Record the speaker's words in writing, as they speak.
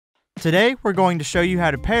Today we're going to show you how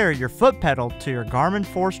to pair your foot pedal to your Garmin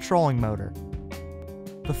Force Trolling Motor.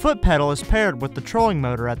 The foot pedal is paired with the trolling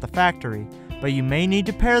motor at the factory, but you may need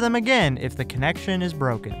to pair them again if the connection is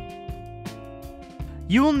broken.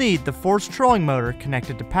 You will need the Force Trolling Motor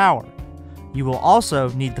connected to power. You will also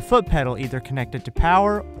need the foot pedal either connected to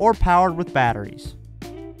power or powered with batteries.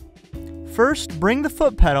 First, bring the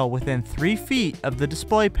foot pedal within 3 feet of the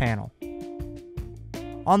display panel.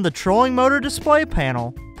 On the trolling motor display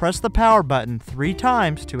panel, press the power button 3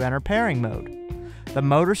 times to enter pairing mode. The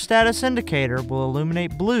motor status indicator will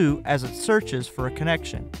illuminate blue as it searches for a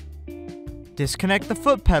connection. Disconnect the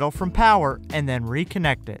foot pedal from power and then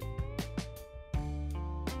reconnect it.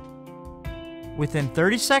 Within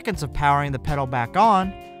 30 seconds of powering the pedal back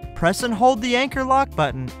on, press and hold the anchor lock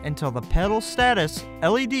button until the pedal status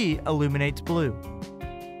LED illuminates blue.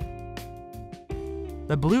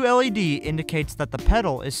 The blue LED indicates that the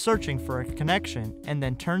pedal is searching for a connection and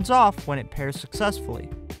then turns off when it pairs successfully.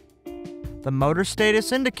 The motor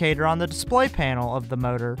status indicator on the display panel of the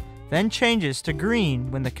motor then changes to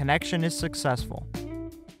green when the connection is successful.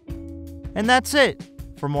 And that's it!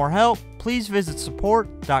 For more help, please visit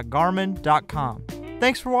support.garmin.com.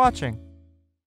 Thanks for watching.